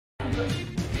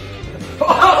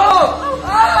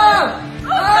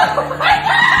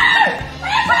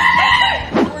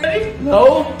Ready? No.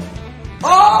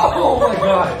 Oh my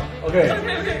god. Okay.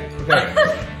 Okay.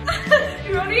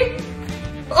 You ready?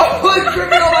 Oh, it's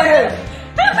dripping on my head.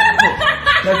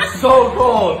 That's so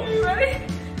cold. You ready?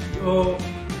 Oh.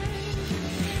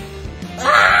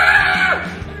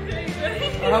 Okay, you ready?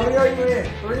 How many are you in?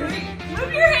 3?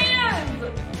 Move your hands.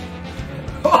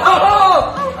 Oh!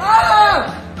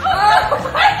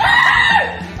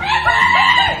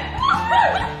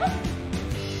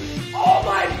 Oh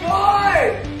my god!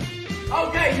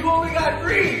 Okay, you only got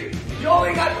 3. You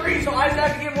only got 3, so I just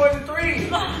have to get more than 3.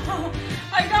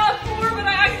 I got 4, but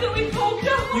I accidentally poked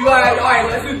up. You got, alright,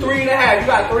 let's do 3.5. You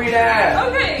got 3.5.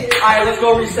 Okay. Alright, let's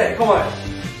go reset. Come on.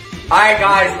 Alright,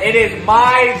 guys, it is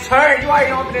my turn. You already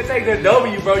know I'm gonna take the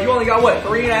W, bro. You only got what,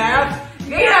 3.5?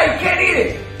 Yeah, you can't eat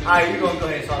it. Alright, you're gonna go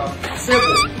ahead and start off.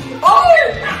 Simple. Oh!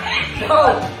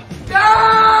 No! No!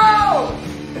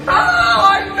 No!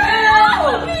 I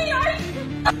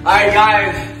failed! Alright,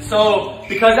 guys, so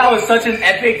because that was such an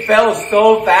epic fail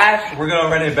so fast, we're gonna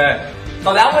run it back.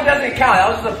 So that one doesn't count. That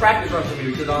was just a practice run for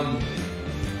me because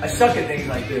I suck at things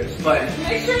like this. But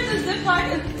make sure the ziplock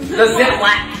is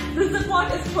the ziplock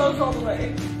is closed all the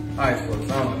way. Alright, it's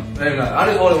closed. I don't know. Maybe not. I'll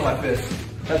just hold it with my fist.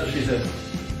 That's what she said.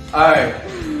 Alright.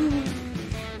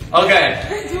 Okay.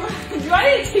 Do I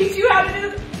need to teach you how to do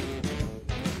this?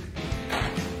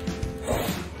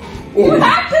 Ooh. You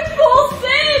have to full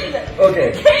send!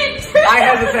 Okay. Can't do I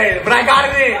hesitated, but I got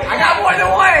it in. I got more than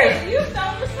one. You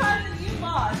fell this time and you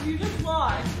lost. You just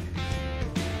lost.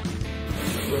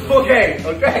 Okay.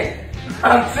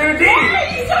 I'm too deep. Why are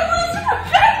you so close to my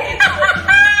face?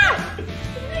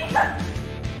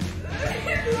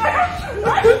 I have to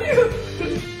rush you.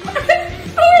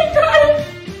 Oh, I got it.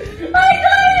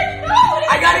 No,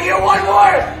 I gotta get one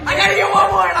more. I gotta get one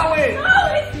more and I win. No,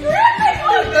 it's dripping.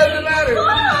 It doesn't matter. Come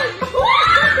on.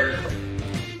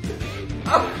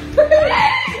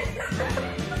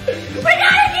 We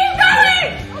gotta keep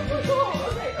going.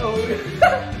 Okay.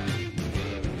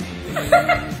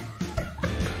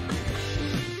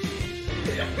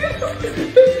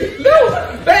 No,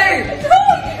 babe.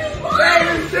 Babe,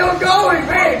 it's still going,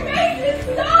 babe. It's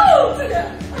no.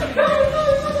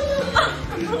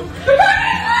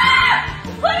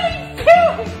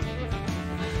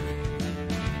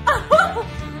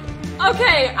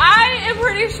 Okay, I am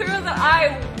pretty sure that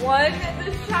I won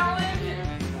this challenge.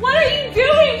 What are you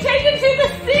doing? Take it to the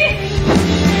sea!